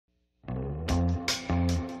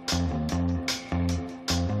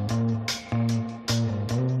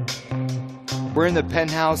We're in the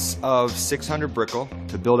penthouse of 600 Brickell.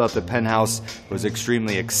 To build out the penthouse was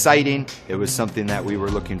extremely exciting. It was something that we were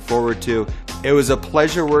looking forward to. It was a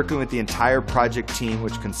pleasure working with the entire project team,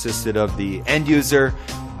 which consisted of the end user,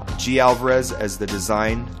 Alvarez as the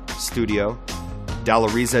design studio,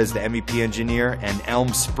 Rizza as the MEP engineer, and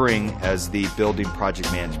Elm Spring as the building project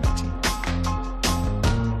management team.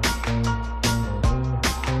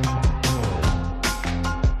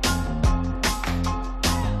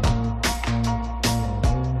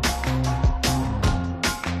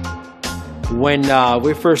 When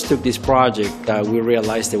we first took this project, we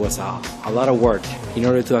realized there was a lot of work in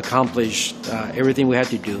order to accomplish everything we had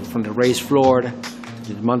to do, from the raised floor to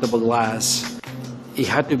the mountable glass. It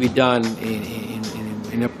had to be done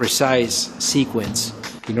in a precise sequence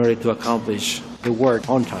in order to accomplish the work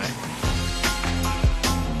on time.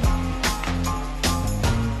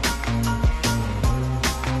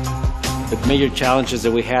 The major challenges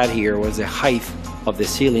that we had here was the height of the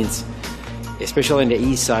ceilings, especially on the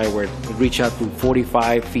east side, where it reached out to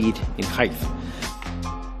 45 feet in height.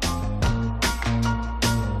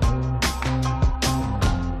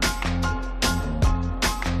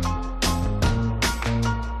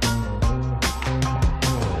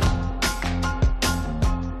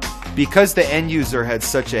 Because the end user had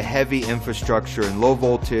such a heavy infrastructure in low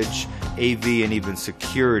voltage, AV, and even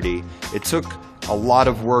security, it took a lot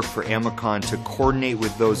of work for Amicon to coordinate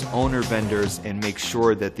with those owner vendors and make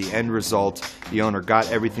sure that the end result, the owner got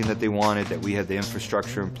everything that they wanted, that we had the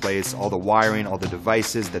infrastructure in place, all the wiring, all the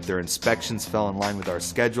devices, that their inspections fell in line with our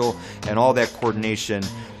schedule, and all that coordination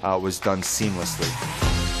was done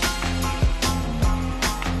seamlessly.